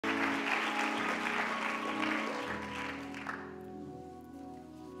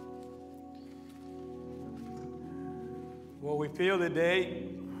What we feel today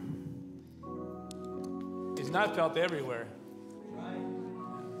is not felt everywhere. Right.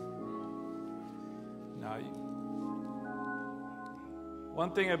 Now,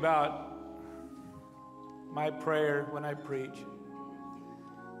 one thing about my prayer when I preach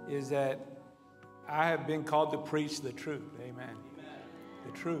is that I have been called to preach the truth. Amen. Amen.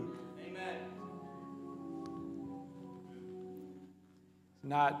 The truth. Amen. It's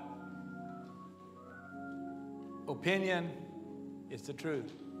not opinion, it's the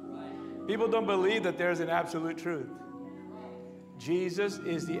truth. Right. People don't believe that there's an absolute truth. Jesus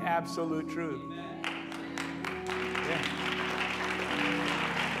is the absolute truth. Amen. Yeah.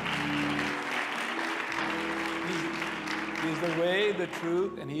 He's the way, the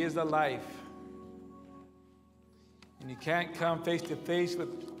truth, and He is the life. And you can't come face to face with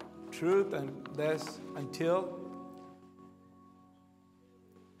truth until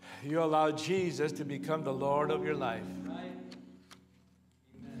you allow Jesus to become the Lord of your life. Right.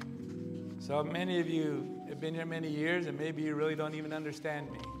 Amen. So many of you have been here many years, and maybe you really don't even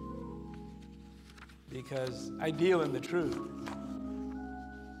understand me, because I deal in the truth.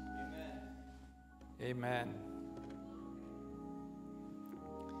 Amen. Amen.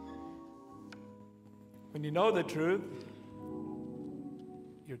 When you know the truth,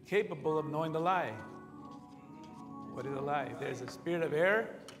 you're capable of knowing the lie. What is a lie? There's a spirit of error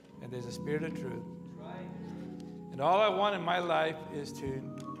and there's a spirit of truth. Right. And all I want in my life is to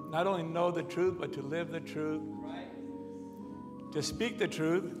not only know the truth, but to live the truth, Right. to speak the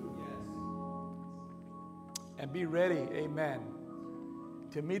truth, Yes. and be ready, amen,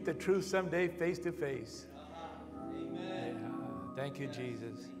 to meet the truth someday face to face. Amen. Yeah, thank you,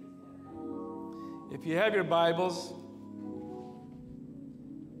 Jesus. If you have your Bibles,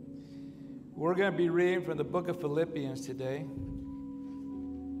 we're going to be reading from the book of Philippians today.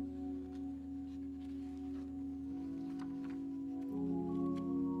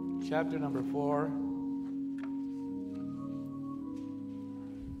 Chapter number 4.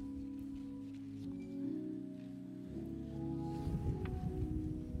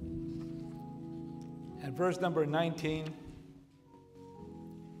 And verse number 19.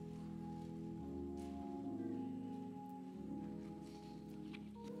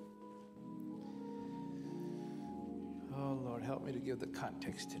 Oh, Lord, help me to give the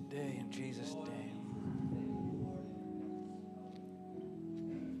context today in Jesus' name.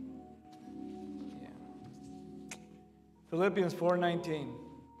 Yeah. Philippians 4:19.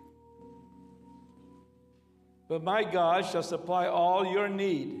 But my God shall supply all your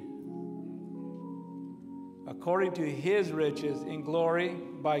need according to His riches in glory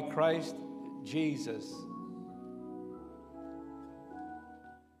by Christ Jesus.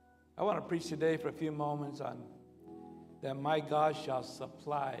 I want to preach today for a few moments on that my God shall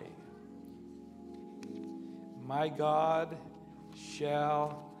supply. My God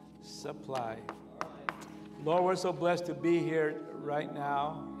shall supply. Lord, we're so blessed to be here right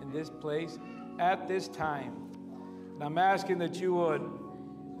now in this place at this time. And I'm asking that you would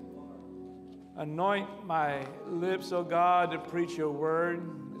anoint my lips, oh God, to preach your word.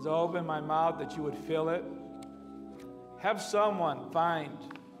 As I open my mouth, that you would fill it. Have someone find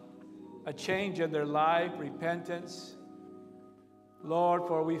a change in their life, repentance. Lord,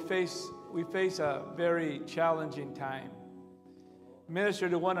 for we face a very challenging time. Minister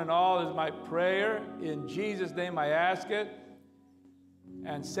to one and all is my prayer. In Jesus' name I ask it.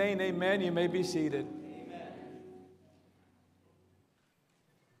 And saying amen, you may be seated. Amen.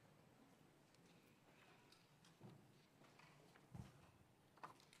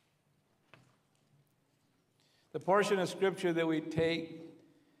 The portion of scripture that we take,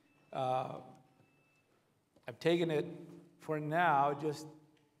 I've taken it for now just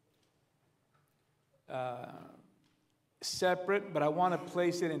separate, but I want to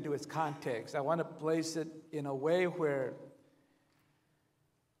place it into its context. I want to place it in a way where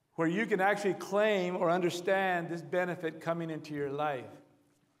you can actually claim or understand this benefit coming into your life.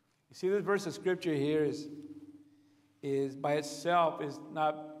 You see, this verse of scripture here is by itself is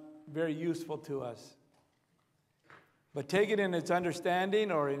not very useful to us. But take it in its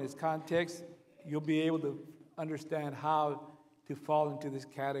understanding or in its context, you'll be able to understand how to fall into this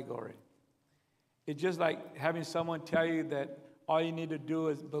category. It's just like having someone tell you that all you need to do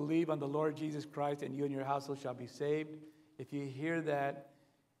is believe on the Lord Jesus Christ and you and your household shall be saved. If you hear that,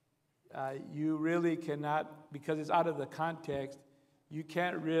 you really cannot, because it's out of the context, you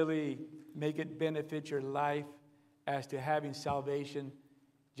can't really make it benefit your life as to having salvation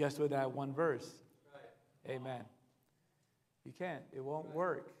just with that one verse. Right. Amen. You can't. It won't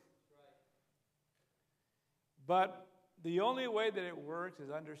work. Right. But the only way that it works is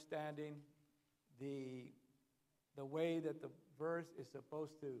understanding the the way that the verse is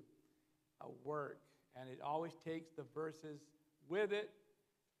supposed to work. And it always takes the verses with it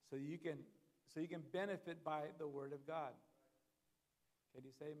so you can benefit by the Word of God. Can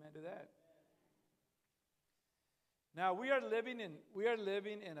you say amen to that? Now we are living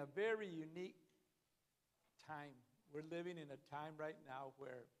in a very unique time. We're living in a time right now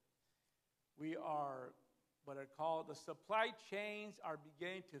where we are what are called the supply chains are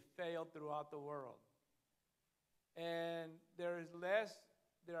beginning to fail throughout the world. And there are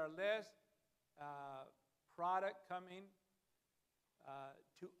less product coming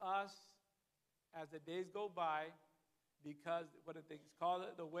to us as the days go by, because what it's called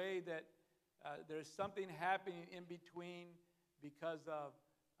the way that there's something happening in between because of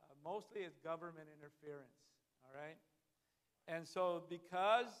mostly it's government interference. All right, and so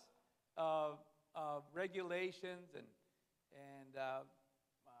because of regulations and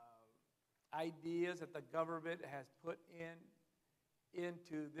ideas that the government has put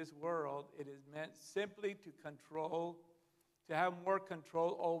into this world, it is meant simply to have more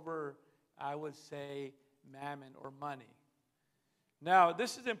control over, I would say, mammon or money. Now,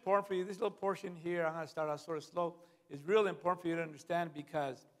 this is important for you. This little portion here, I'm going to start out sort of slow, is really important for you to understand,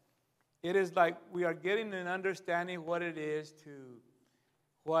 because it is like we are getting an understanding what it is to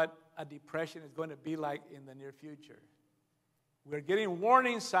what a depression is going to be like in the near future. We're getting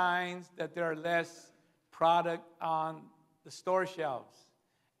warning signs that there are less product on the store shelves,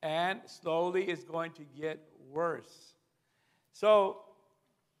 and slowly it's going to get worse. So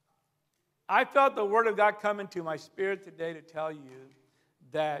I felt the Word of God come into my spirit today to tell you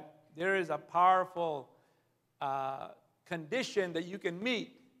that there is a powerful condition that you can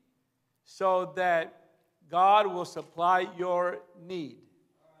meet so that God will supply your need.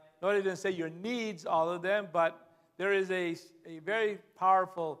 Notice it didn't say your needs, all of them, but there is a very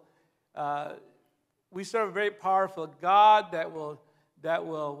powerful, we serve a very powerful God that will,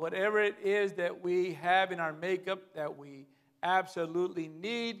 whatever it is that we have in our makeup that we absolutely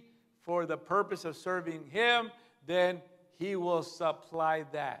need for the purpose of serving Him, then He will supply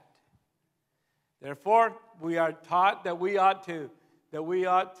that. Therefore, we are taught that we ought to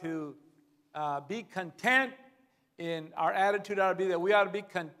be content. In our attitude ought to be that we ought to be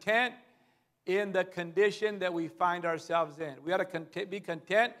content in the condition that we find ourselves in. We ought to be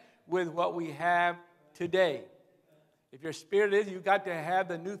content with what we have today. If your spirit is, you've got to have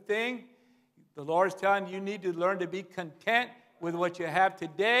the new thing. The Lord is telling you need to learn to be content with what you have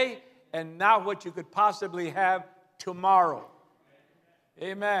today and not what you could possibly have tomorrow.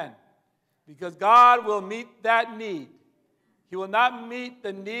 Amen. Because God will meet that need. He will not meet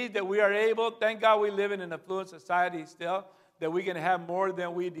the need that we are able. Thank God we live in an affluent society still, that we can have more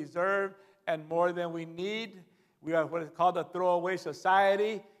than we deserve and more than we need. We are what is called a throwaway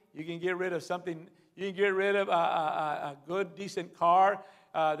society. You can get rid of something. You can get rid of a good, decent car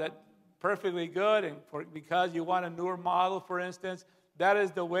that's perfectly good, and because you want a newer model, for instance. That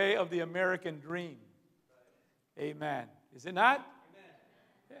is the way of the American dream. Amen. Is it not?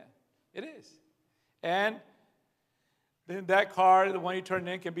 Amen. Yeah, it is. And then that car, the one you turn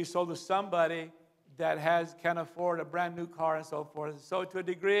in, can be sold to somebody that can afford a brand new car and so forth. So to a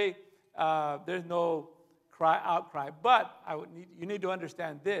degree, there's no outcry. But you need to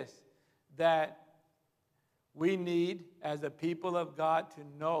understand this, that we need, as a people of God, to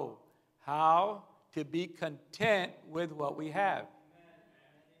know how to be content with what we have.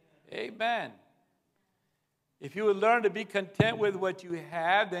 Amen. If you would learn to be content with what you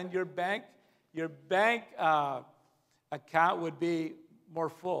have, then your bank account would be more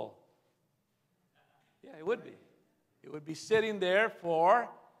full. Yeah, it would be. It would be sitting there for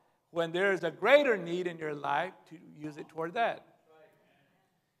when there is a greater need in your life to use it toward that.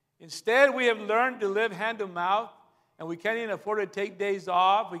 Instead, we have learned to live hand to mouth, and we can't even afford to take days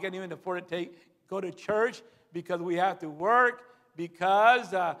off. We can't even afford to go to church because we have to work,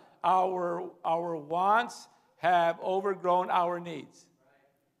 because our wants have overgrown our needs.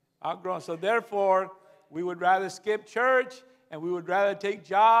 Outgrown. So therefore, we would rather skip church, and we would rather take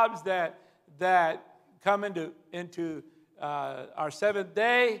jobs that come into our seventh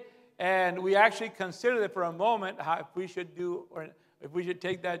day, and we actually consider that for a moment if we should do or if we should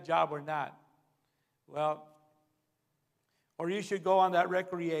take that job or not. Well, or you should go on that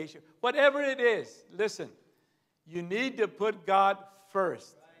recreation. Whatever it is, listen, you need to put God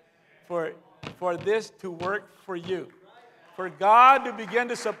first for this to work for you. For God to begin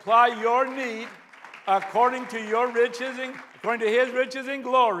to supply your need according to your riches and according to His riches and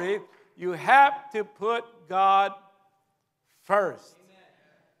glory, you have to put God first. Amen.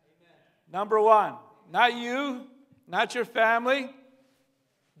 Number one, not you, not your family,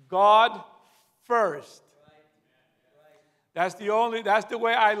 God first. That's the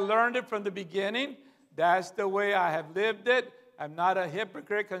way I learned it from the beginning. That's the way I have lived it. I'm not a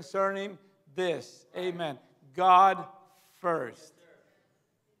hypocrite concerning this. Amen. God first.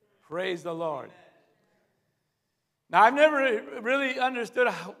 Praise the Lord. Now, I've never really understood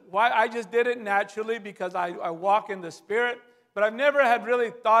why I just did it naturally because I walk in the Spirit. But I've never had really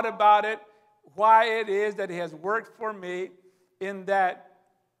thought about it, why it is that it has worked for me in that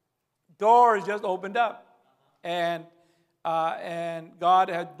doors just opened up. And God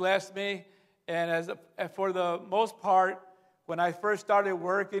has blessed me. And for the most part, when I first started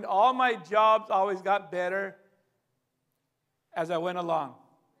working, all my jobs always got better as I went along.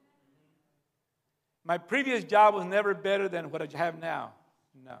 My previous job was never better than what I have now.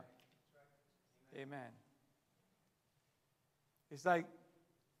 No. Amen. It's like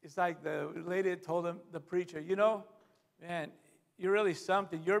the lady told him, the preacher, you know, man, you're really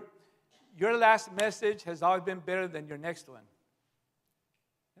something. Your last message has always been better than your next one.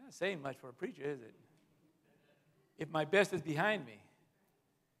 Not saying much for a preacher, is it? If my best is behind me.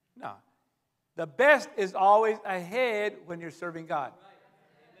 No. The best is always ahead when you're serving God.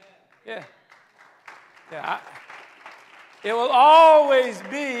 Yeah. Yeah. It will always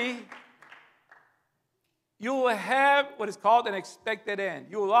be, you will have what is called an expected end.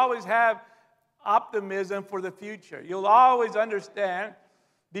 You will always have optimism for the future. You'll always understand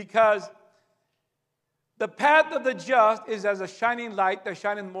because the path of the just is as a shining light that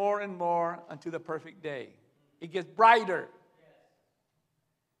shineth more and more unto the perfect day. It gets brighter.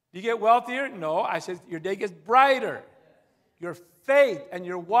 You get wealthier? No, I said your day gets brighter. Your faith and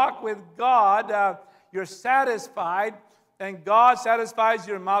your walk with God, you're satisfied, and God satisfies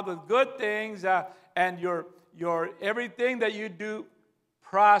your mouth with good things, and your everything that you do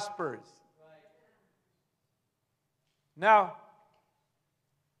prospers. Now,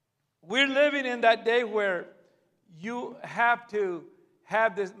 we're living in that day where you have to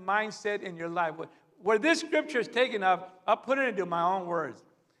have this mindset in your life. Where this scripture is taken up, I'll put it into my own words.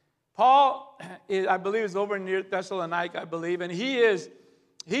 Paul, I believe, is over near Thessalonica, I believe, and he is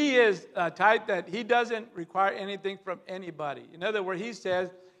a type that he doesn't require anything from anybody. In other words, he says,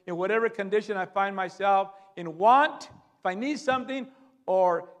 in whatever condition I find myself, in want, if I need something,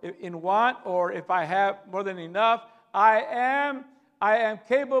 or in want, or if I have more than enough, I am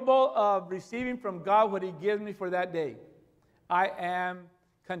capable of receiving from God what he gives me for that day. I am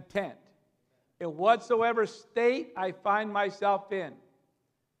content. In whatsoever state I find myself in.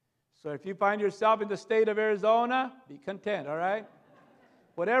 So if you find yourself in the state of Arizona, be content, all right?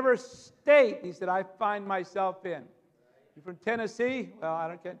 Whatever state, he said, I find myself in. You're from Tennessee? Well,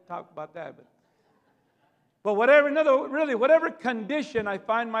 I can't talk about that. But whatever condition I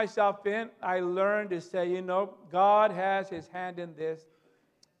find myself in, I learn to say, you know, God has his hand in this.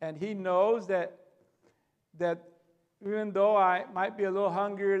 And he knows that even though I might be a little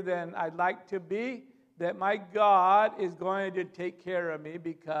hungrier than I'd like to be, that my God is going to take care of me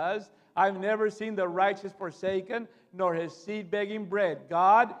because I've never seen the righteous forsaken, nor his seed begging bread.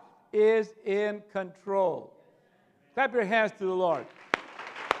 God is in control. Clap your hands to the Lord.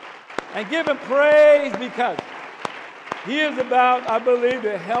 And give him praise because he is about, I believe,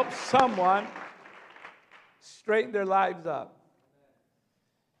 to help someone straighten their lives up.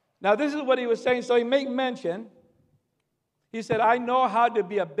 Now, this is what he was saying. So he made mention. He said, I know how to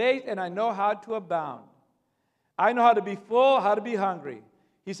be abased and I know how to abound. I know how to be full, how to be hungry.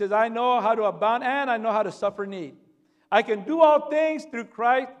 He says, I know how to abound and I know how to suffer need. I can do all things through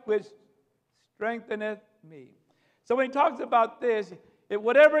Christ, which strengtheneth me. So when he talks about this,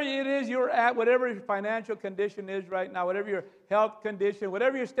 whatever it is you're at, whatever your financial condition is right now, whatever your health condition,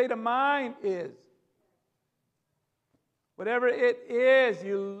 whatever your state of mind is, whatever it is,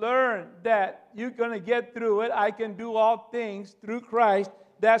 you learn that you're going to get through it. I can do all things through Christ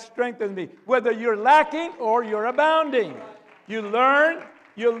that strengthens me. Whether you're lacking or you're abounding. You learn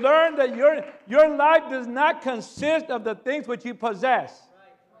that your life does not consist of the things which you possess.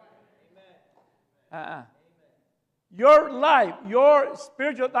 Your life, your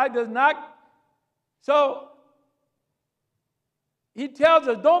spiritual life does not. So, he tells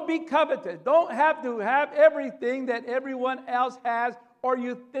us, don't be covetous. Don't have to have everything that everyone else has or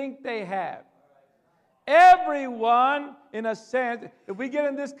you think they have. Everyone, in a sense, if we get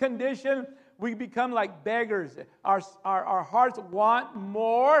in this condition, we become like beggars. Our hearts want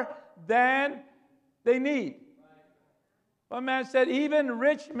more than they need. One man said, even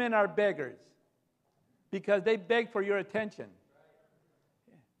rich men are beggars because they beg for your attention.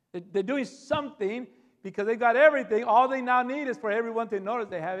 They're doing something because they got everything. All they now need is for everyone to notice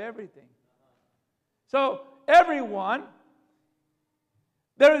they have everything. So everyone,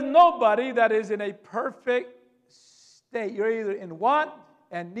 there is nobody that is in a perfect state. You're either in want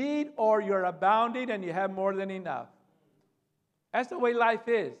and need, or you're abounding and you have more than enough. That's the way life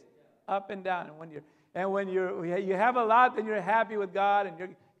is, up and down. And when you have a lot, then you're happy with God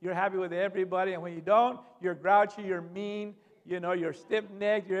and you're happy with everybody. And when you don't, you're grouchy, you're mean, you're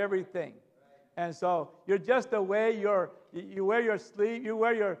stiff-necked, you're everything. And so you're just the way you wear your sleeve, you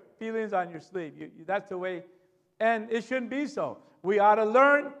wear your feelings on your sleeve. That's the way, and it shouldn't be so. We ought to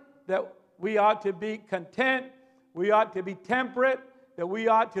learn that we ought to be content, we ought to be temperate, that we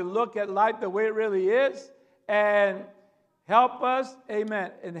ought to look at life the way it really is, and help us,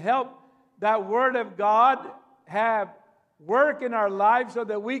 amen, and help that Word of God have work in our lives so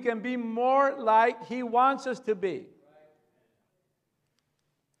that we can be more like He wants us to be.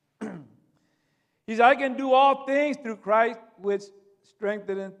 He said, I can do all things through Christ which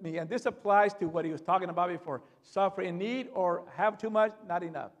strengtheneth me. And this applies to what he was talking about before. Suffer in need or have too much, not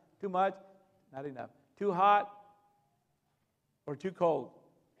enough. Too much, not enough. Too hot or too cold.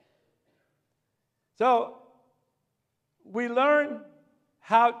 So we learn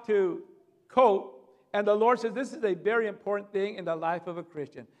how to cope. And the Lord says this is a very important thing in the life of a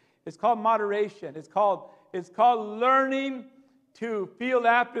Christian. It's called moderation. It's called learning to feel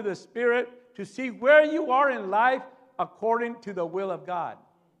after the Spirit, to see where you are in life according to the will of God.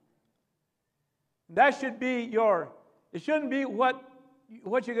 That should be it shouldn't be what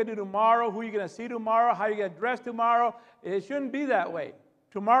you're going to do tomorrow, who you're going to see tomorrow, how you're going to dress tomorrow. It shouldn't be that way.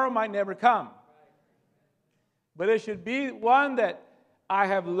 Tomorrow might never come. But it should be one that I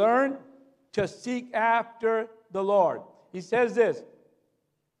have learned to seek after the Lord. He says this.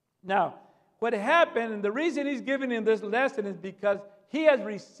 Now, what happened, and the reason he's giving him this lesson is because he has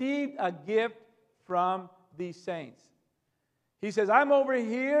received a gift from these saints. He says, I'm over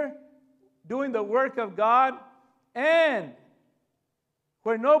here doing the work of God, and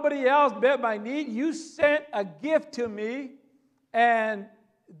where nobody else met my need, you sent a gift to me, and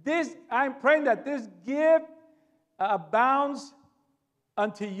I'm praying that this gift abounds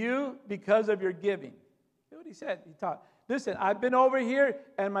unto you because of your giving. See what he said? He taught. Listen, I've been over here,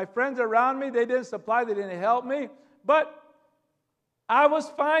 and my friends around me, they didn't supply, they didn't help me, but I was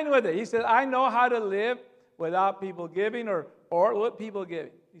fine with it. He said, I know how to live without people giving or with people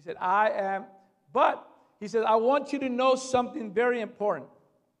giving. He said, but he said, I want you to know something very important.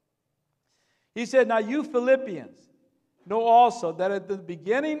 He said, now you Philippians know also that at the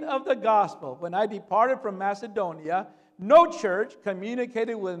beginning of the gospel, when I departed from Macedonia, no church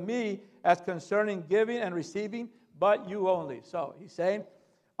communicated with me as concerning giving and receiving, but you only. So he's saying,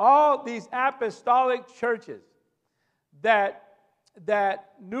 all these apostolic churches that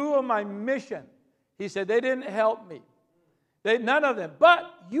knew of my mission, he said, they didn't help me. None of them.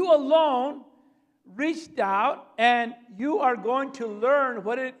 But you alone reached out, and you are going to learn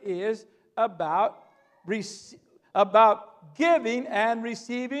what it is about giving and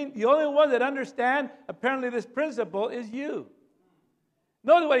receiving. The only one that understand apparently this principle is you.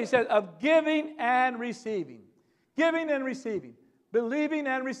 Notice what he says of giving and receiving. Giving and receiving. Believing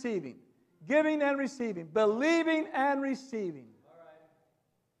and receiving. Giving and receiving. Believing and receiving.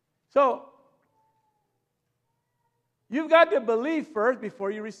 So, you've got to believe first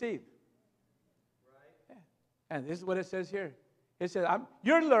before you receive. Right. Yeah. And this is what it says here. It says,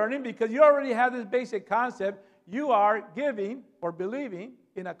 you're learning because you already have this basic concept. You are giving or believing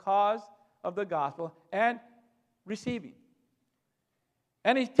in a cause of the gospel and receiving.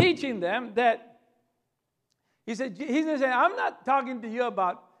 And he's teaching them that, he's saying, I'm not talking to you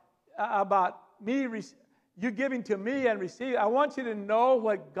about me you giving to me and receiving. I want you to know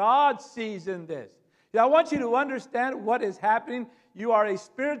what God sees in this. I want you to understand what is happening. You are a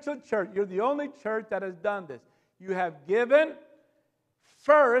spiritual church. You're the only church that has done this. You have given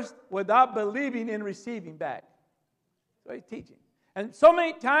first without believing in receiving back. So he's teaching. And so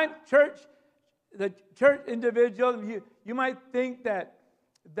many times, the church individual, you might think that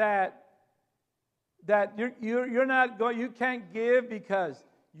you're not going, you can't give because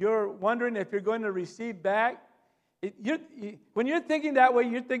you're wondering if you're going to receive back. When you're thinking that way,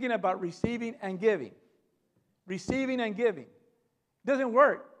 you're thinking about receiving and giving. Receiving and giving. It doesn't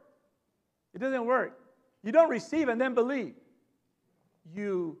work. It doesn't work. You don't receive and then believe.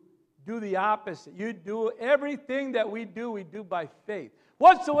 You do the opposite. You do everything that we do by faith.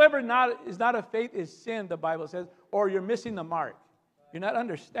 Whatsoever is not of faith is sin, the Bible says, or you're missing the mark. You're not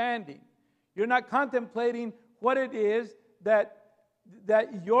understanding. You're not contemplating what it is that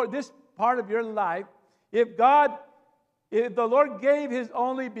this part of your life, if the Lord gave His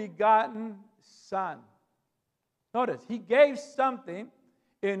only begotten Son, notice, He gave something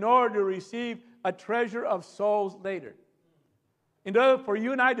in order to receive a treasure of souls later. In order for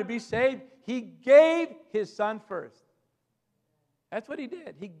you and I to be saved, He gave His Son first. That's what he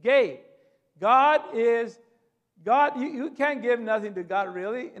did. He gave. God, you can't give nothing to God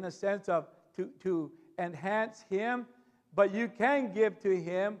really in a sense of to enhance him, but you can give to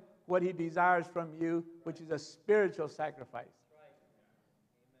him what he desires from you, which is a spiritual sacrifice.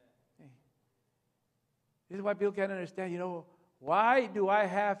 This is why people can't understand, why do I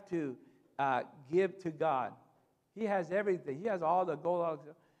have to give to God? He has everything. He has all the gold.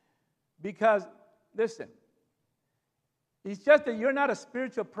 Because, listen, it's just that you're not a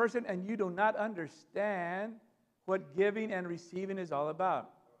spiritual person and you do not understand what giving and receiving is all about.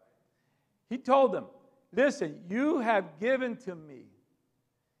 He told them, listen, you have given to me.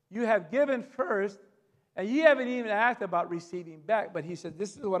 You have given first, and you haven't even asked about receiving back. But he said,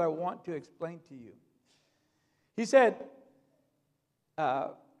 this is what I want to explain to you. He said,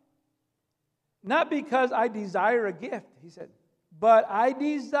 not because I desire a gift, he said, but I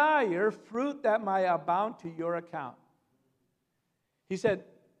desire fruit that might abound to your account. He said,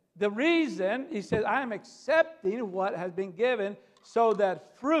 the reason, he said, I am accepting what has been given so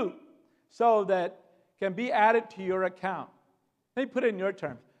that fruit, so that can be added to your account. Let me put it in your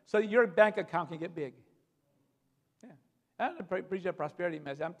terms, so that your bank account can get big. Yeah. I don't preach a prosperity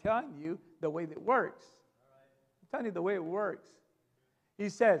message. I'm telling you the way that it works. I'm telling you the way it works. He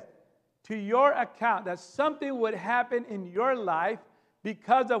says, to your account, that something would happen in your life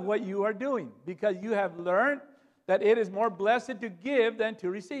because of what you are doing, because you have learned that it is more blessed to give than to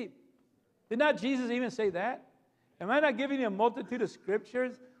receive. Did not Jesus even say that? Am I not giving you a multitude of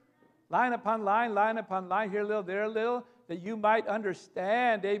scriptures, line upon line, here a little, there a little, that you might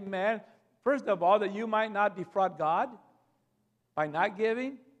understand, amen, first of all, that you might not defraud God by not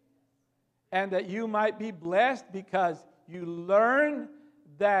giving, and that you might be blessed because you learn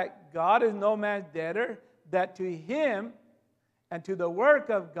that God is no man's debtor, that to him and to the work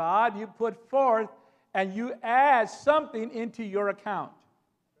of God you put forth and you add something into your account.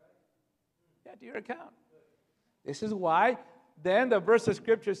 Yeah, to your account. This is why then the verse of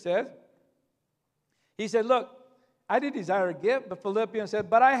Scripture says, he said, look, I did desire a gift, but Philippians said,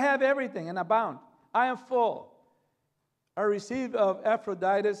 but I have everything and abound. I am full. I received of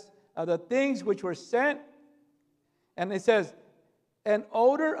Epaphroditus the things which were sent. And it says, an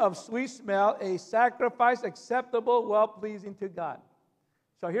odor of sweet smell, a sacrifice acceptable, well-pleasing to God.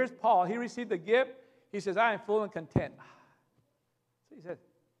 So here's Paul. He received the gift. He says, I am full and content. So he said,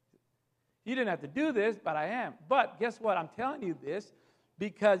 you didn't have to do this, but I am. But guess what? I'm telling you this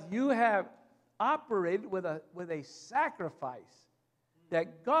because you have operated with a sacrifice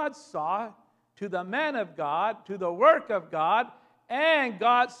that God saw to the man of God, to the work of God, and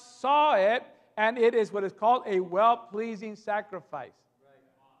God saw it, and it is what is called a well-pleasing sacrifice.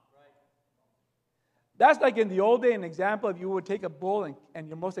 That's like in the old day, an example, if you would take a bull and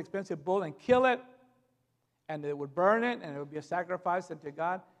your most expensive bull and kill it, and it would burn it, and it would be a sacrifice unto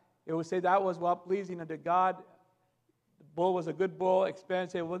God. It would say that was well-pleasing unto God. The bull was a good bull,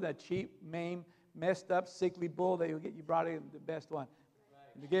 expensive. It wasn't a cheap, maimed, messed up, sickly bull that you brought in the best one.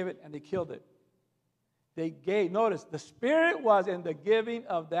 And they gave it, and they killed it. They gave, notice, the Spirit was in the giving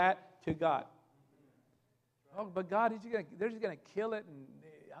of that to God. Oh, but God, they're just going to kill it, and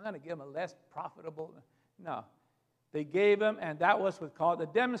I'm going to give them a less profitable. No. They gave him, and that was what's called the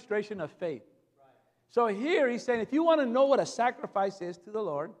demonstration of faith. Right. So here he's saying, if you want to know what a sacrifice is to the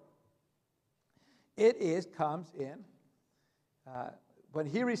Lord, comes in. When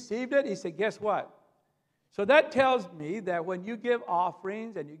he received it, he said, guess what? So that tells me that when you give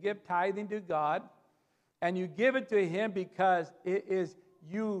offerings and you give tithing to God, and you give it to him because it is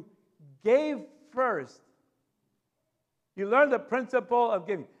you gave first. You learn the principle of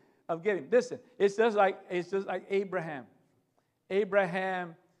giving. Listen, it's just like Abraham.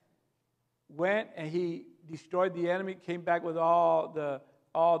 Abraham went and he destroyed the enemy, came back with all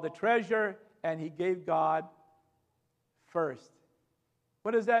the treasure, and he gave God first.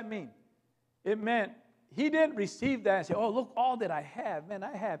 What does that mean? It meant he didn't receive that and say, oh, look, all that I have. Man,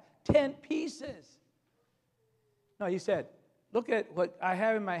 I have 10 pieces. No, he said, look at what I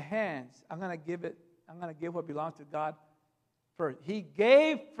have in my hands. I'm going to give what belongs to God first. He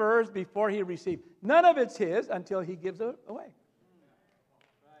gave first before he received. None of it's his until he gives it away.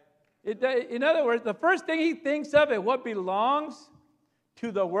 In other words, the first thing he thinks of is what belongs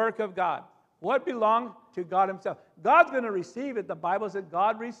to the work of God. What belongs to God himself. God's going to receive it. The Bible says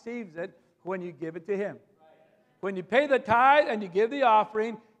God receives it when you give it to him. When you pay the tithe and you give the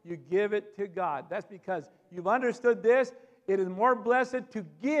offering, you give it to God. That's because you've understood this. It is more blessed to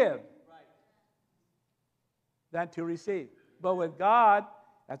give than to receive. But with God,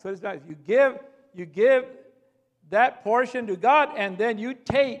 that's what it's about. You give that portion to God, and then you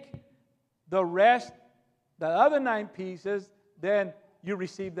take the rest, the other 9 pieces, then you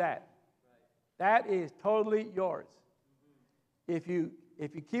receive that. That is totally yours. If you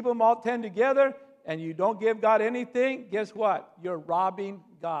keep them all 10 together and you don't give God anything, guess what? You're robbing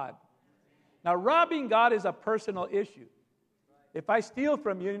God. Now, robbing God is a personal issue. If I steal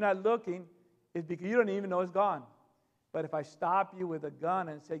from you and you're not looking, it's because you don't even know it's gone. But if I stop you with a gun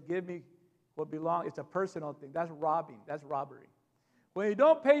and say, give me what belongs, it's a personal thing. That's robbing. That's robbery. When you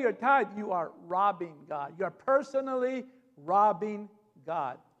don't pay your tithe, you are robbing God. You are personally robbing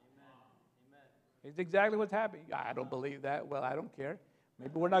God. Amen. It's exactly what's happening. I don't believe that. Well, I don't care.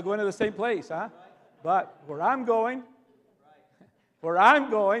 Maybe we're not going to the same place, huh? But where I'm going,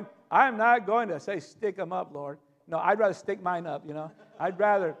 I'm not going to say, stick them up, Lord. No, I'd rather stick mine up, you know. I'd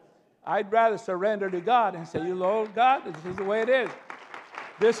rather surrender to God and say, you Lord God, this is the way it is.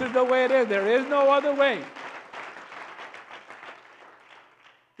 This is the way it is. There is no other way.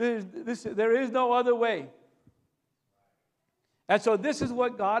 There is no other way. And so this is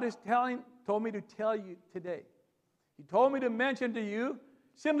what God is told me to tell you today. He told me to mention to you,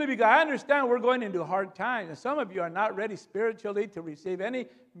 simply because I understand we're going into hard times. And some of you are not ready spiritually to receive any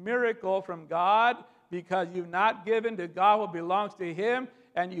miracle from God because you've not given to God what belongs to Him,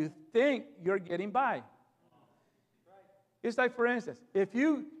 and you think you're getting by. It's like, for instance, if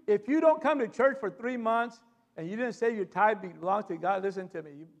you don't come to church for 3 months and you didn't say your tithe belongs to God, listen to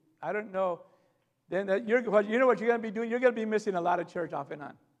me. I don't know. Then you know what you're going to be doing? You're going to be missing a lot of church off and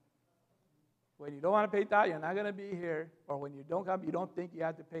on. When you don't want to pay tithe, you're not going to be here. Or when you don't come, you don't think you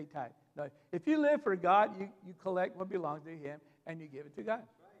have to pay tithe. No, if you live for God, you collect what belongs to Him and you give it to God.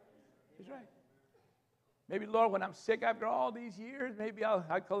 That's right. Maybe, Lord, when I'm sick after all these years, maybe I'll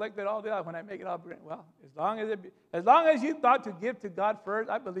collect it all. When I make it, I'll bring it. Well, as long as you thought to give to God first,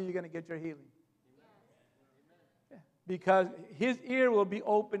 I believe you're going to get your healing. Yeah. Because His ear will be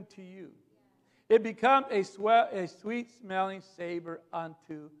open to you. It becomes a sweet-smelling savor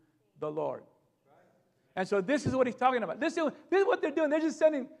unto the Lord. And so this is what He's talking about. This is what they're doing. They're just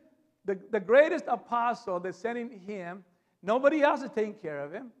sending the greatest apostle. They're sending him. Nobody else is taking care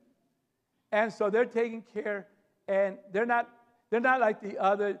of him. And so they're taking care, and they're not like the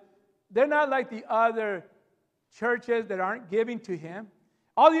other churches that aren't giving to him.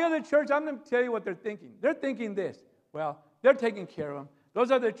 All the other churches, I'm going to tell you what they're thinking. They're thinking this. Well, they're taking care of them. Those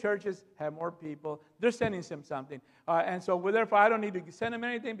other churches have more people. They're sending them something. And so therefore, I don't need to send them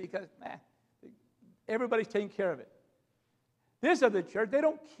anything because everybody's taking care of it. This other church, they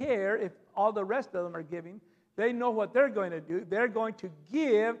don't care if all the rest of them are giving. They know what they're going to do. They're going to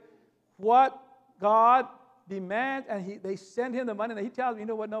give what God demands, and they send him the money, and he tells me, you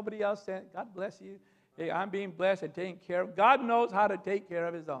know what nobody else sent? God bless you. Hey, I'm being blessed and taken care of. God knows how to take care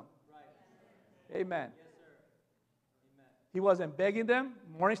of his own. Right. Amen. Yes, sir. Amen. He wasn't begging them.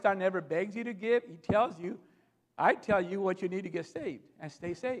 Morningstar never begs you to give. He tells you, I tell you what you need to get saved and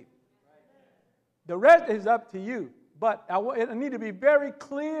stay saved. Right. The rest is up to you. But I need to be very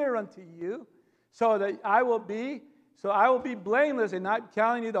clear unto you so that I will be blameless in not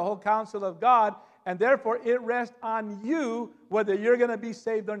telling you the whole counsel of God, and therefore it rests on you whether you're going to be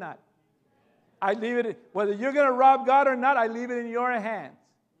saved or not. I leave it, whether you're going to rob God or not, I leave it in your hands.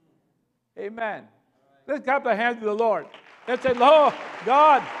 Amen. Let's clap our hands to the Lord. Let's say, Lord,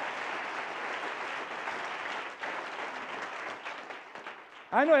 God.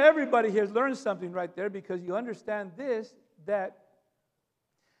 I know everybody here has learned something right there because you understand this, that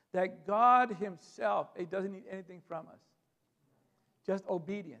God himself, he doesn't need anything from us. Just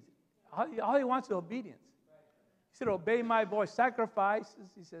obedience. All he wants is obedience. He said, obey my voice.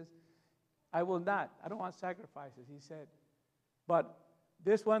 Sacrifices, he says, I will not. I don't want sacrifices, he said. But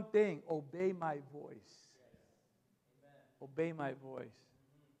this one thing, obey my voice. Obey my voice.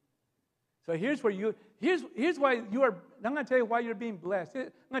 So here's why you are, I'm going to tell you why you're being blessed.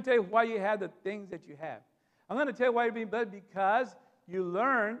 I'm going to tell you why you have the things that you have. I'm going to tell you why you're being blessed because you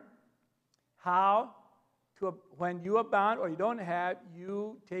learn how to, when you abound or you don't have,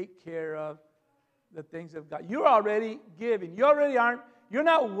 you take care of the things of God. You're already giving. You're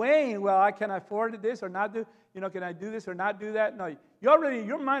not weighing, well, I can afford this or not do, can I do this or not do that? No,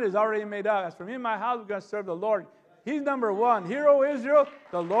 your mind is already made up. As for me and my house, we're going to serve the Lord. He's number one. Hear, O Israel,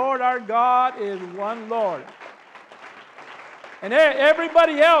 the Lord our God is one Lord. And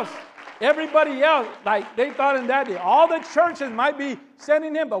everybody else, like they thought in that day, all the churches might be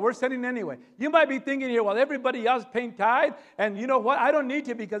sending him, but we're sending anyway. You might be thinking here, well, everybody else is paying tithe, and you know what? I don't need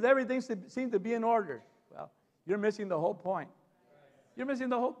to because everything seems to be in order. Well, you're missing the whole point. You're missing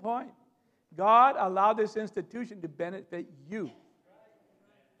the whole point. God allowed this institution to benefit you,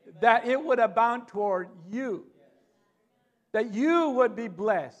 that it would abound toward you, that you would be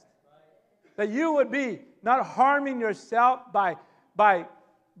blessed, that you would be not harming yourself by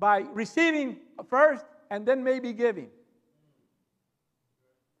receiving first and then maybe giving.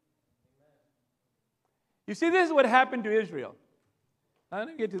 You see, this is what happened to Israel. Now, let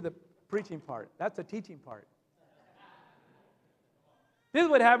me get to the preaching part. That's the teaching part. This is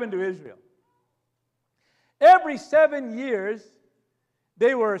what happened to Israel. Every 7 years,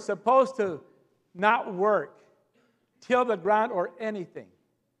 they were supposed to not work, till the ground or anything.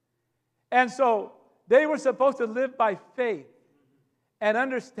 And so they were supposed to live by faith and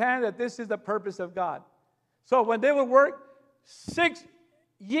understand that this is the purpose of God. So when they would work 6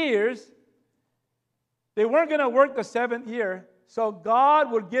 years, they weren't going to work the 7th year, so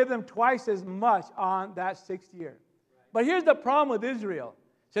God would give them twice as much on that 6th year. But here's the problem with Israel.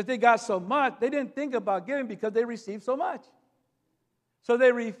 Since they got so much, they didn't think about giving because they received so much. So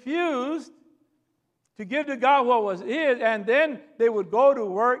they refused to give to God what was his, and then they would go to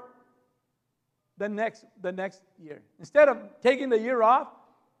work the next year. Instead of taking the year off,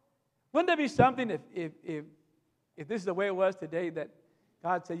 wouldn't there be something if this is the way it was today, that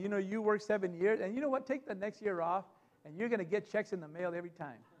God said, you work 7 years, and you know what, take the next year off, and you're going to get checks in the mail every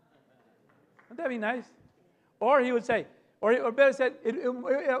time. Wouldn't that be nice? Or he would say, or better said,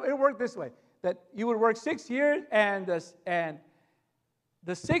 it worked this way, that you would work 6 years, and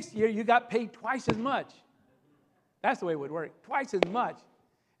the 6th year you got paid twice as much. That's the way it would work, twice as much.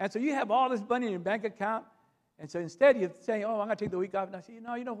 And so you have all this money in your bank account, and so instead you're saying, I'm going to take the week off. And I say, you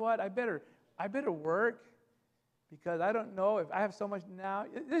know what, I better work, because I don't know if I have so much now.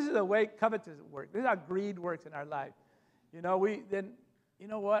 This is the way covetous works. This is how greed works in our life. Lord,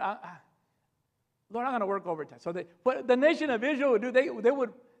 I'm going to work overtime. So what the nation of Israel would do, they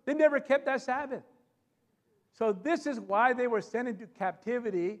never kept that Sabbath. So this is why they were sent into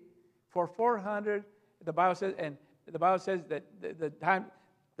captivity for 400. The Bible says that the time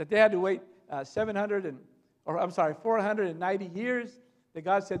that they had to wait 490 years. That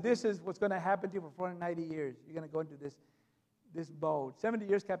God said, this is what's going to happen to you for 490 years. You're going to go into this mode. 70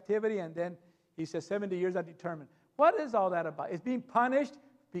 years captivity, and then he says 70 years undetermined. What is all that about? It's being punished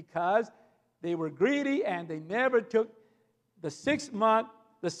because they were greedy and they never took the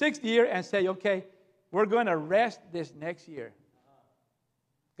 6th year and say, okay, we're going to rest this next year.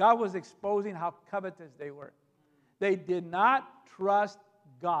 God was exposing how covetous they were. They did not trust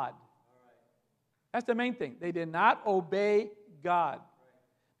God. That's the main thing. They did not obey God.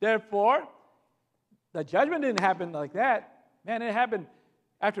 Therefore, the judgment didn't happen like that. Man, it happened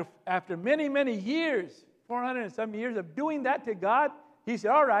after many, many years, 400 and some years of doing that to God. He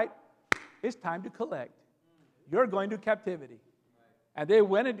said, all right, it's time to collect. You're going to captivity. And they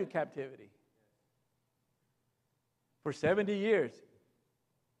went into captivity for 70 years.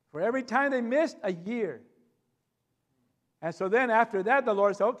 For every time they missed, a year. And so then after that, the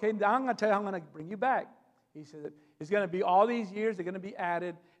Lord said, okay, now I'm going to tell you how I'm going to bring you back. He said, it's going to be all these years, they're going to be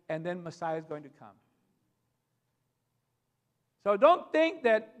added, and then Messiah is going to come. So don't think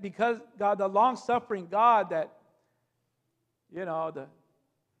that because God, the long-suffering God, that, the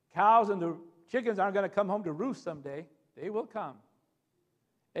cows and the chickens aren't going to come home to roost someday. They will come.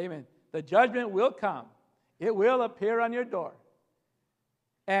 Amen. The judgment will come. It will appear on your door.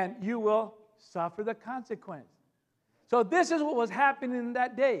 And you will suffer the consequence. So this is what was happening in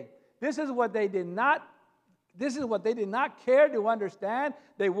that day. This is what they did not care to understand.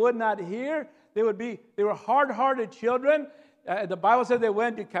 They would not hear. They were hard-hearted children. The Bible says they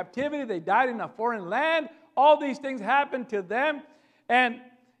went to captivity. They died in a foreign land. All these things happened to them. And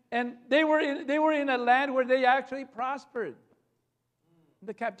they were in a land where they actually prospered.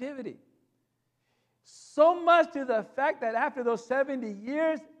 The captivity. So much to the fact that after those 70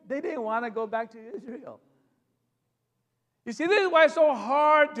 years, they didn't want to go back to Israel. You see, this is why it's so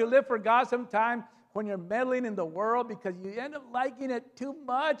hard to live for God sometimes when you're meddling in the world, because you end up liking it too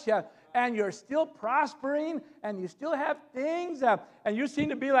much, and you're still prospering, and you still have things, and you seem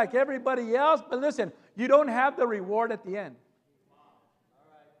to be like everybody else. But listen, you don't have the reward at the end.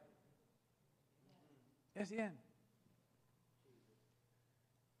 That's the end.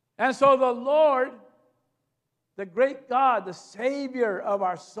 And so the Lord, the great God, the Savior of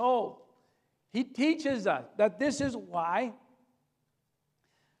our soul, He teaches us that this is why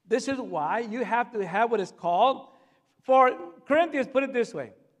you have to have what is called, for Corinthians put it this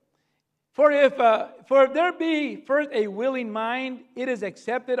way, for if there be first a willing mind, it is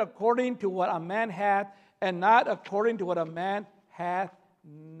accepted according to what a man hath, and not according to what a man hath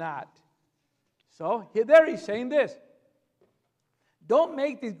not. So there he's saying this. Don't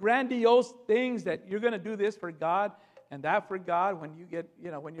make these grandiose things that you're going to do this for God and that for God when you get,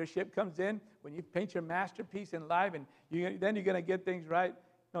 when your ship comes in, when you paint your masterpiece in life, and then you're going to get things right.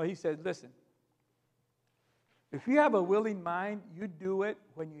 No, he says, listen, If you have a willing mind, you do it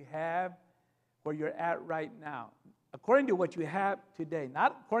when you have where you're at right now. According to what you have today,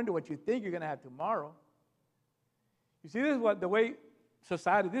 not according to what you think you're going to have tomorrow. You see, this is what the way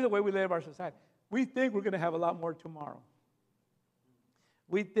society, this is the way we live our society. We think we're going to have a lot more tomorrow.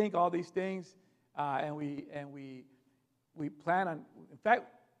 We think all these things, and we plan on. In fact,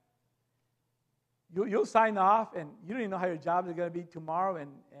 you'll sign off, and you don't even know how your job is going to be tomorrow,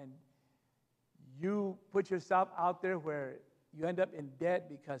 and you put yourself out there where you end up in debt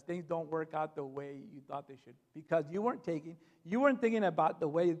because things don't work out the way you thought they should. Because you weren't thinking about the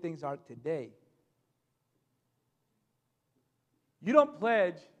way things are today. You don't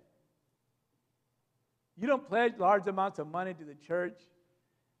pledge large amounts of money to the church.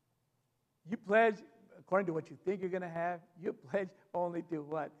 You pledge according to what you think you're going to have. You pledge only to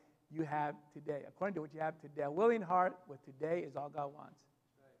what you have today. According to what you have today. A willing heart with today is all God wants.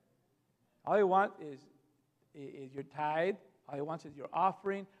 All He wants is your tithe. All He wants is your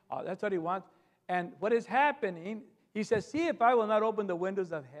offering. That's what He wants. And what is happening, He says, see if I will not open the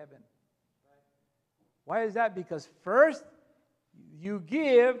windows of heaven. Why is that? Because first you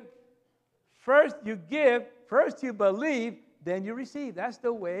give, first you believe, then you receive. That's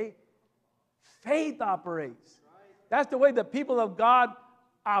the way faith operates. That's the way the people of God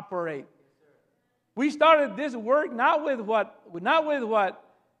operate. We started this work not with what.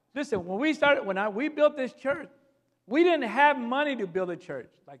 Listen, when we built this church, we didn't have money to build a church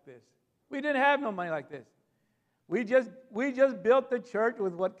like this. We didn't have no money like this. We just built the church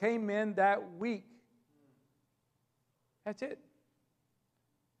with what came in that week. That's it.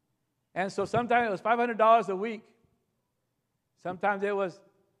 And so sometimes it was $500 a week. Sometimes it was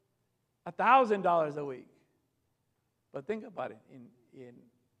 $1,000 a week. But think about it. In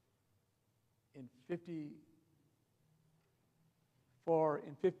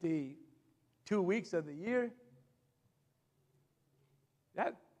 52 weeks of the year,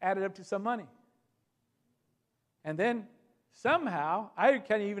 that added up to some money. And then somehow, I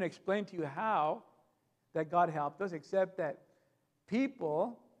can't even explain to you how that God helped us, except that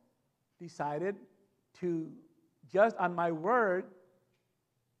people decided to, just on my word,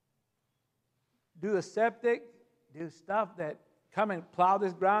 do the septic, do stuff that come and plow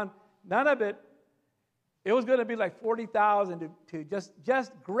this ground. None of it. It was going to be like $40,000 to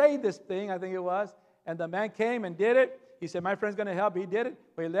just grade this thing, I think it was. And the man came and did it. He said, my friend's going to help. He did it.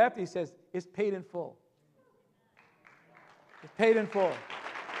 When he left, he says, it's paid in full. It's paid in full.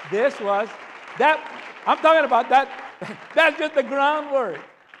 This was, that, I'm talking about that. That's just the groundwork.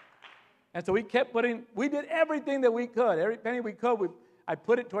 And so we did everything that we could. Every penny we could, I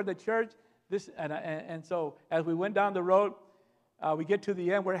put it toward the church. And so as we went down the road, we get to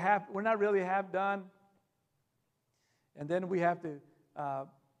the end. We're not really half done. And then we have to, I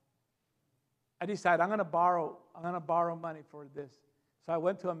decided I'm going to borrow money for this. So I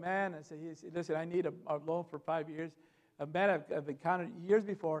went to a man and said, listen, I need a loan for 5 years. A man I've encountered years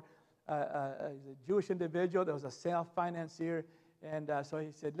before, a Jewish individual that was a self-financier. And so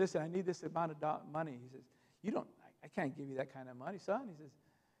he said, listen, I need this amount of money. He says, I can't give you that kind of money, son.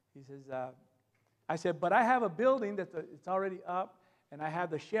 He says, I said, but I have a building it's already up, and I have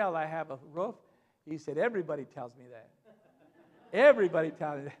the shell, I have a roof. He said, everybody tells me that. Everybody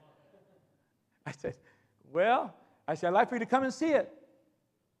tells me that. I said, I'd like for you to come and see it.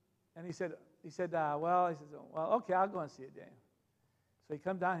 And he said, okay, I'll go and see it, Daniel. So he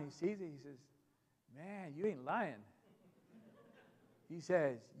comes down, he sees it, he says, man, you ain't lying. He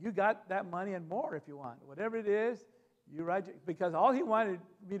says, you got that money and more if you want. Whatever it is, you write it. Because all he wanted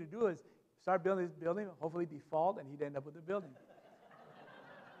me to do is start building this building, hopefully default, and he'd end up with the building.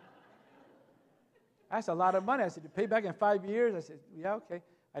 That's a lot of money. I said, you pay back in 5 years? I said, yeah, okay.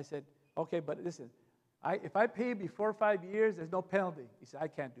 I said, okay, but listen, if I pay before 5 years, there's no penalty. He said, I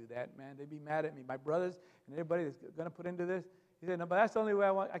can't do that, man. They'd be mad at me. My brothers and everybody that's going to put into this. He said, no, but that's the only way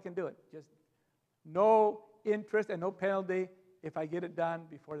I can do it. Just no interest and no penalty if I get it done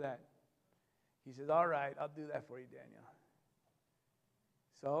before that. He says, all right, I'll do that for you, Daniel.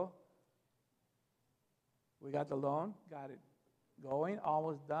 So we got the loan, got it going,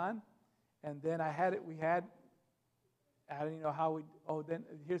 almost done. And then I didn't know how then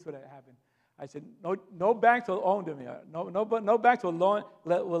here's what happened. I said, no banks will own to me. No banks will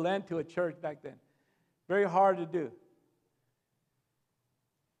lend to a church back then. Very hard to do.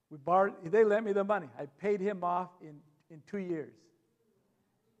 They lent me the money. I paid him off in 2 years.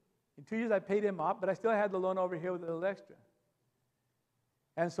 In 2 years I paid him off, but I still had the loan over here with a little extra.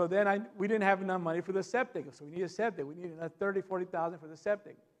 And so then we didn't have enough money for the septic. So we need a septic. We needed another $30,000, $40,000 for the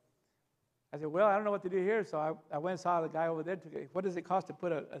septic. I said, well, I don't know what to do here. So I went and saw the guy over there. What does it cost to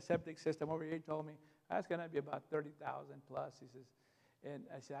put a septic system over here? He told me. That's going to be about 30,000 plus. He says, and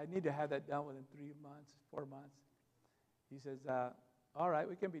I said, I need to have that done within 3 months, 4 months. He says, all right,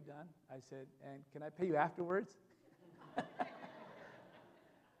 we can be done. I said, and can I pay you afterwards?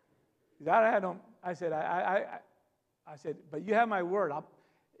 He said, I don't. I said, I said, but you have my word.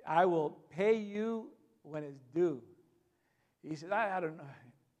 I will pay you when it's due. He said, I don't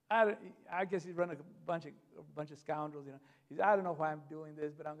know. I guess he's running a bunch of scoundrels, you know. He said, I don't know why I'm doing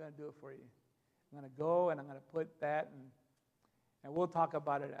this, but I'm going to do it for you. I'm going to go and I'm going to put that, and we'll talk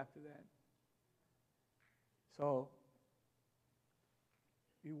about it after that. So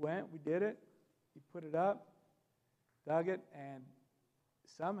we went, we did it. He put it up, dug it, and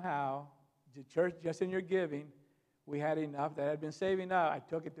somehow the church, just in your giving, we had enough that I had been saving up. I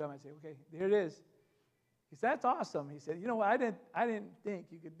took it to him. I said, okay, here it is. He said, that's awesome. He said, you know what? I didn't think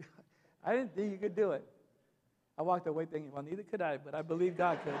you could do it. I didn't think you could do it. I walked away thinking, well, neither could I, but I believe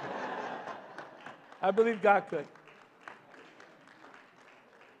God could. I believe God could.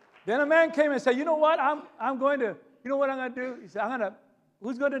 Then a man came and said, you know what? I'm going to, you know what I'm going to do? He said,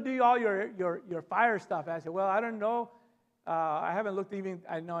 who's going to do all your fire stuff? I said, well, I don't know. I haven't looked even,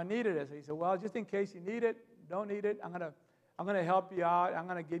 I know I needed it. So he said, well, just in case you need it, don't need it, I'm going to help you out. I'm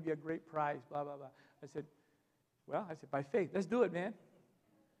going to give you a great price, blah, blah, blah. I said, by faith, let's do it, man.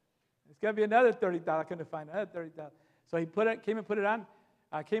 It's going to be another $30,000. I couldn't find another $30,000. So he came and put it on.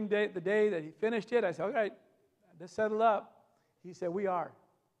 I came the day that he finished it. I said, all right, let's settle up. He said, we are.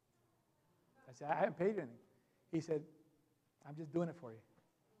 I said, I haven't paid anything. He said, I'm just doing it for you.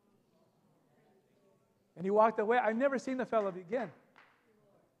 And he walked away. I've never seen the fellow again.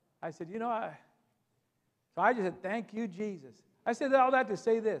 I said, so I just said, thank you, Jesus. I said all that to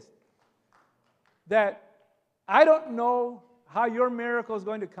say this, that I don't know how your miracle is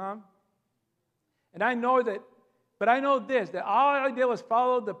going to come. And I know that, but I know this, that all I did was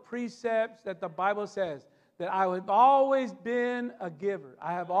follow the precepts that the Bible says, that I have always been a giver.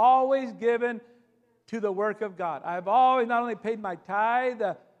 I have always given to the work of God. I have always not only paid my tithe.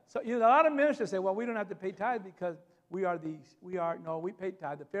 So a lot of ministers say, well, we don't have to pay tithe because we paid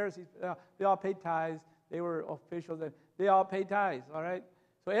tithe. The Pharisees, they all paid tithes. They were officials. They all paid tithes, all right?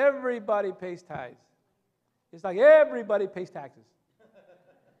 So everybody pays tithes. It's like everybody pays taxes.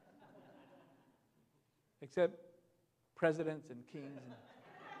 Except presidents and kings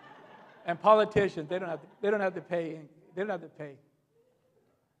and politicians. They don't have to pay. They don't have to pay.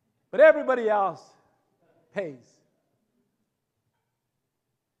 But everybody else pays.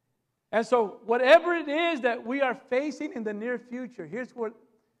 And so whatever it is that we are facing in the near future, here's what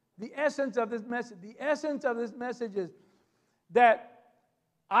the essence of this message. The essence of this message is that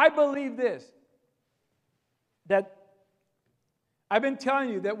I believe this, that I've been telling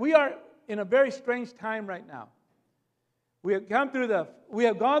you that we are in a very strange time right now. We have gone through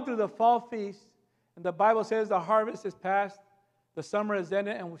the fall feast, and the Bible says the harvest is past, the summer is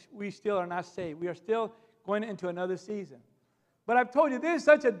ended, and we still are not saved. We are still going into another season. But I've told you, this is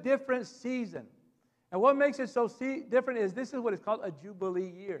such a different season. And what makes it so different is this is what is called a Jubilee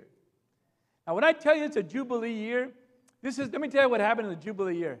year. Now, when I tell you it's a Jubilee year, let me tell you what happened in the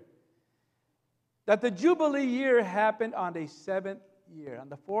Jubilee year. That the Jubilee year happened on the 7th year, on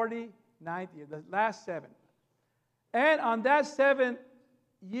the 49th year, the last 7th. And on that 7th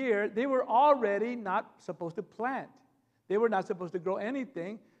year, they were already not supposed to plant. They were not supposed to grow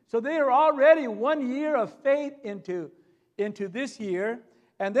anything. So they were already 1 year of faith into this year.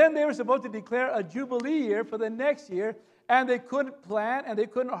 And then they were supposed to declare a Jubilee year for the next year. And they couldn't plant and they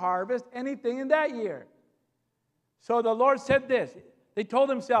couldn't harvest anything in that year. So the Lord said this. They told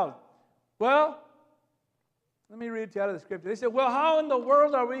themselves, well, let me read it to you out of the scripture. They said, well, how in the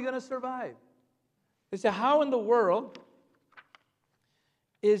world are we going to survive? They said, how in the world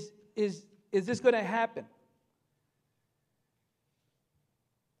is this going to happen?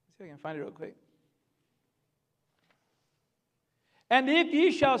 Let's see if I can find it real quick. And if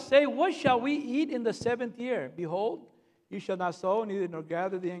ye shall say, what shall we eat in the 7th year? Behold, you shall not sow, neither nor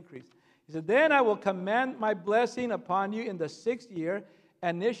gather the increase. He said, then I will command my blessing upon you in the 6th year,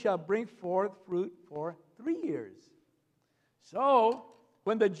 and it shall bring forth fruit for 3 years. So,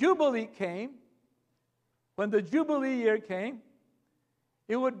 when the Jubilee came, when the Jubilee year came,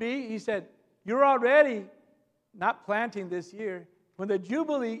 it would be, he said, you're already not planting this year. When the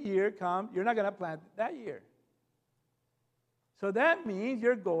Jubilee year comes, you're not going to plant that year. So that means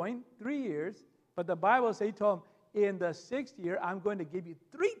you're going 3 years, but the Bible says, he told him, in the 6th year, I'm going to give you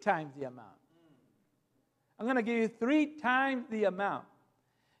 3 times the amount. I'm going to give you 3 times the amount.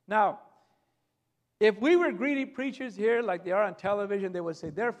 Now, if we were greedy preachers here like they are on television, they would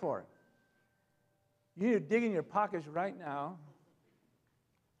say, therefore, you need to dig in your pockets right now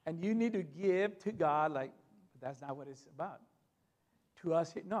And you need to give to God like, that's not what it's about. To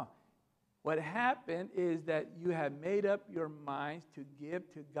us, no. What happened is that you have made up your minds to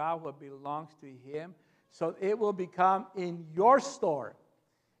give to God what belongs to Him, so it will become in your store,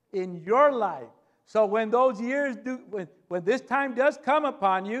 in your life. So when those years when this time does come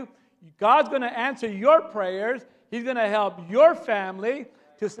upon you, God's going to answer your prayers. He's going to help your family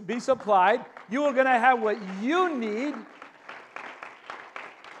to be supplied. You are going to have what you need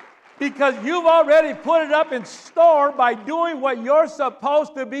because you've already put it up in store by doing what you're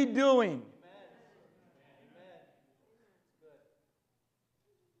supposed to be doing.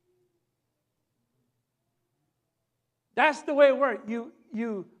 That's the way it works.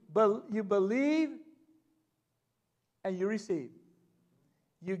 You believe and you receive.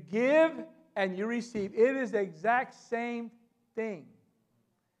 You give and you receive. It is the exact same thing.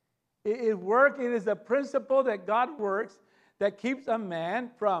 It is a principle that God works that keeps a man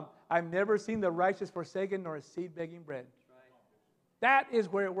from, I've never seen the righteous forsaken nor a seed begging bread. That is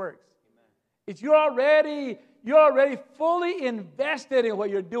where it works. It's you're already fully invested in what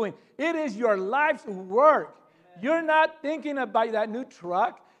you're doing. It is your life's work. You're not thinking about that new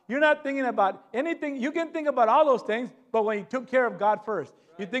truck. You're not thinking about anything. You can think about all those things, but when you took care of God first,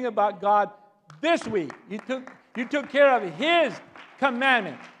 you think about God this week. You took care of His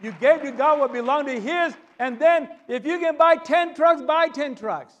commandment. You gave to God what belonged to His, and then if you can buy 10 trucks, buy 10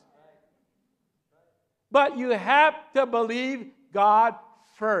 trucks. But you have to believe God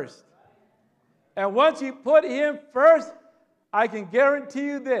first. And once you put Him first, I can guarantee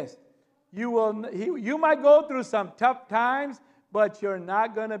you this. You might go through some tough times, but you're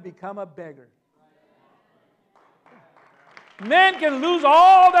not going to become a beggar. Men can lose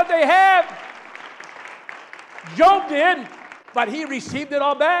all that they have. Job did, but he received it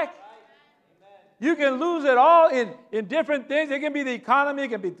all back. You can lose it all in different things. It can be the economy, it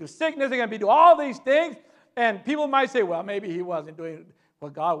can be through sickness, it can be through all these things. And people might say, well, maybe he wasn't doing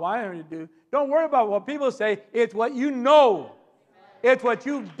what God wanted him to do. Don't worry about what people say. It's what you know. It's what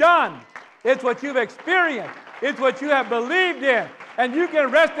you've done. It's what you've experienced. It's what you have believed in. And you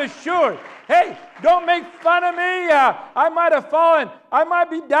can rest assured, hey, don't make fun of me. I might have fallen. I might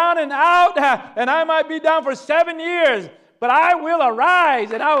be down and out, and I might be down for 7 years. But I will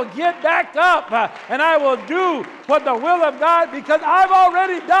arise, and I will get back up, and I will do what the will of God, because I've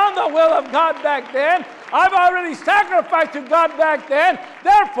already done the will of God back then. I've already sacrificed to God back then.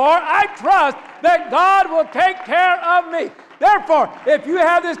 Therefore, I trust that God will take care of me. Therefore, if you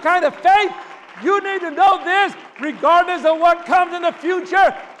have this kind of faith, you need to know this, regardless of what comes in the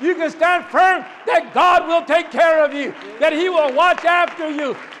future, you can stand firm that God will take care of you, that He will watch after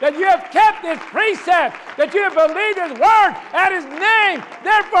you, that you have kept His precepts, that you have believed His word at His name.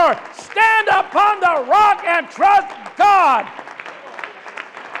 Therefore, stand upon the rock and trust God.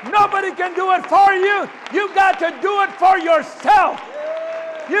 Nobody can do it for you. You've got to do it for yourself.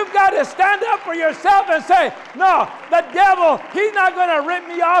 You've got to stand up for yourself and say, no, the devil, he's not going to rip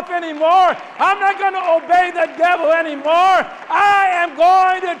me off anymore. I'm not going to obey the devil anymore. I am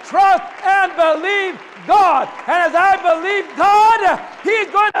going to trust and believe God. And as I believe God,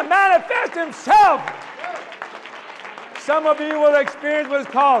 He's going to manifest Himself. Some of you will experience what's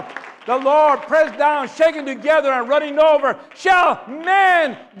called the Lord pressed down, shaken together, and running over, shall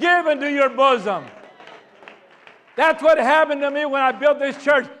men give into your bosom. That's what happened to me when I built this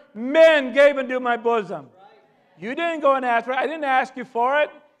church. Men gave into my bosom. You didn't go and ask for it. I didn't ask you for it.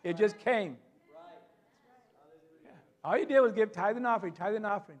 It just came. All you did was give tithe and offering.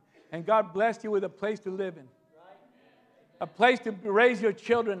 And God blessed you with a place to live in. A place to raise your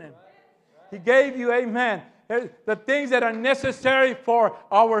children in. He gave you, amen, the things that are necessary for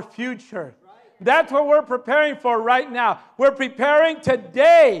our future. That's what we're preparing for right now. We're preparing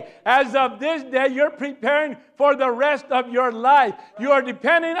today. As of this day, you're preparing for the rest of your life. You are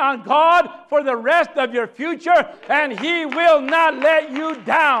depending on God for the rest of your future, and He will not let you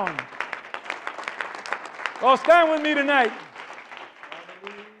down. Well, stand with me tonight.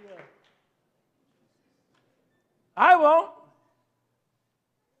 I won't.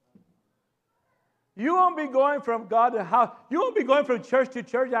 You won't be going from God to house. You won't be going from church to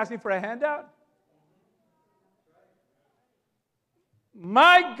church asking for a handout.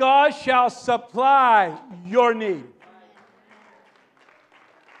 My God shall supply your need.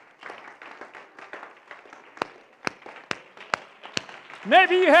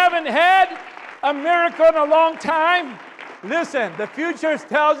 Maybe you haven't had a miracle in a long time. Listen, the future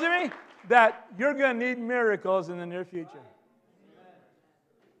tells me that you're going to need miracles in the near future.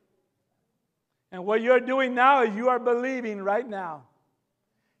 And what you're doing now is you are believing right now.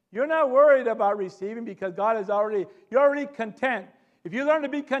 You're not worried about receiving because God is you're already content. If you learn to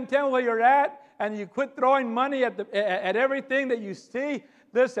be content where you're at and you quit throwing money at everything that you see,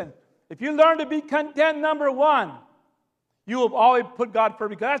 listen, if you learn to be content, number one, you will always put God first,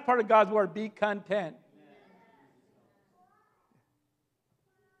 because that's part of God's word, be content.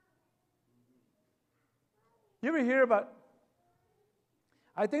 You ever hear about,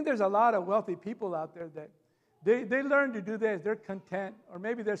 I think there's a lot of wealthy people out there that they learn to do this. They're content, or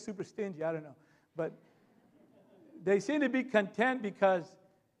maybe they're super stingy, I don't know. But they seem to be content because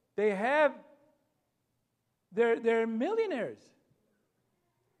they're millionaires.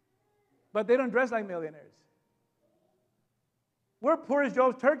 But they don't dress like millionaires. We're poor as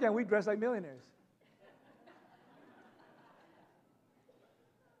Job's turkey, and we dress like millionaires.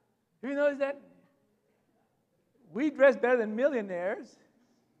 Have you noticed that? We dress better than millionaires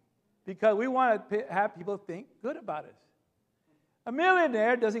because we want to have people think good about us. A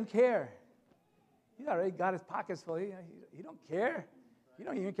millionaire doesn't care. He's already got his pockets full. He don't care. He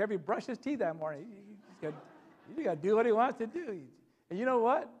don't even care if he brushes his teeth that morning. He's got to do what he wants to do. And you know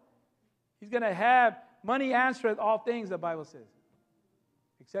what? He's going to have money answereth all things, the Bible says,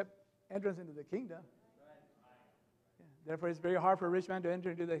 except entrance into the kingdom. Yeah. Therefore, it's very hard for a rich man to enter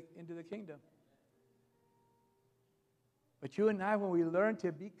into the kingdom. But you and I, when we learn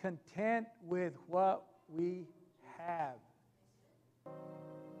to be content with what we have,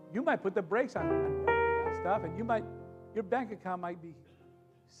 you might put the brakes on stuff, and your bank account might be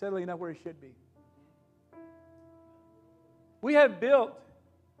settling up where it should be. We have built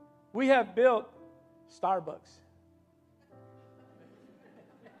Starbucks.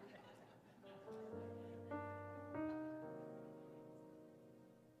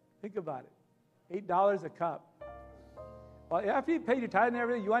 Think about it. $8 a cup. Well, after you pay your tithe and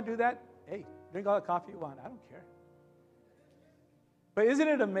everything, you want to do that? Hey, drink all the coffee you want. I don't care. But isn't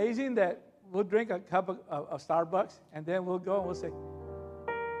it amazing that we'll drink a cup of Starbucks, and then we'll go and we'll say,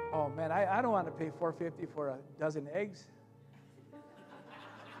 oh, man, I don't want to pay $4.50 for a dozen eggs.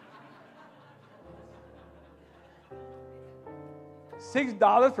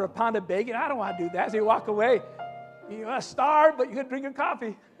 $6 for a pound of bacon. I don't want to do that. So you walk away. You're starved, but you're going to drink your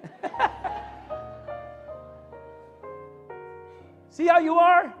coffee. See how you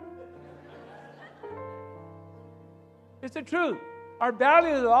are? It's the truth. Our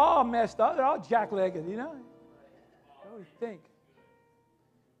values are all messed up. They're all jack-legged, you know? What we think.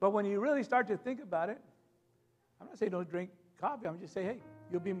 But when you really start to think about it, I'm not saying don't drink coffee. I'm just saying, hey,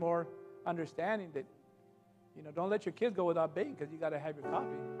 you'll be more understanding that, don't let your kids go without bacon because you got to have your coffee.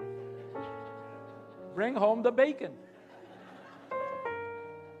 Bring home the bacon.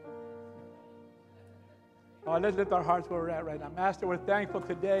 Oh, let's lift our hearts where we're at right now. Master, we're thankful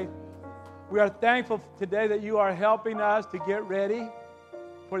today. We are thankful today that you are helping us to get ready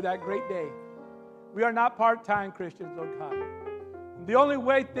for that great day. We are not part-time Christians, Lord God. The only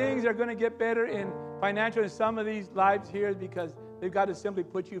way things are going to get better in financial in some of these lives here is because they've got to simply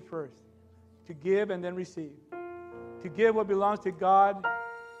put you first. To give and then receive. To give what belongs to God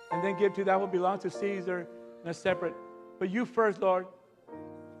and then give to that what belongs to Caesar in a separate. But you first, Lord.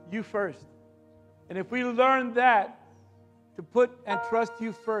 You first. And if we learn that, to put and trust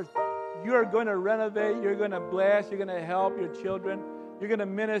you first, you're going to renovate, you're going to bless, you're going to help your children, you're going to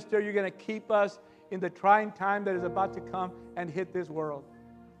minister, you're going to keep us in the trying time that is about to come and hit this world.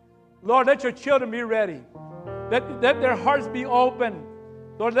 Lord, let your children be ready. Let their hearts be open.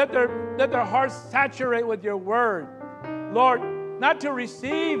 Lord, let their hearts saturate with your word. Lord, not to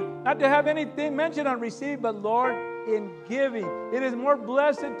receive, not to have anything mentioned on receive, but Lord, in giving. It is more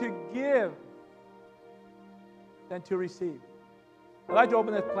blessed to give than to receive. I'd like to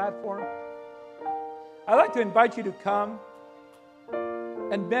open this platform. I'd like to invite you to come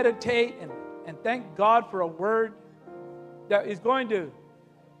and meditate and thank God for a word that is going to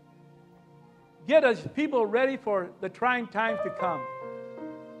get us people ready for the trying times to come.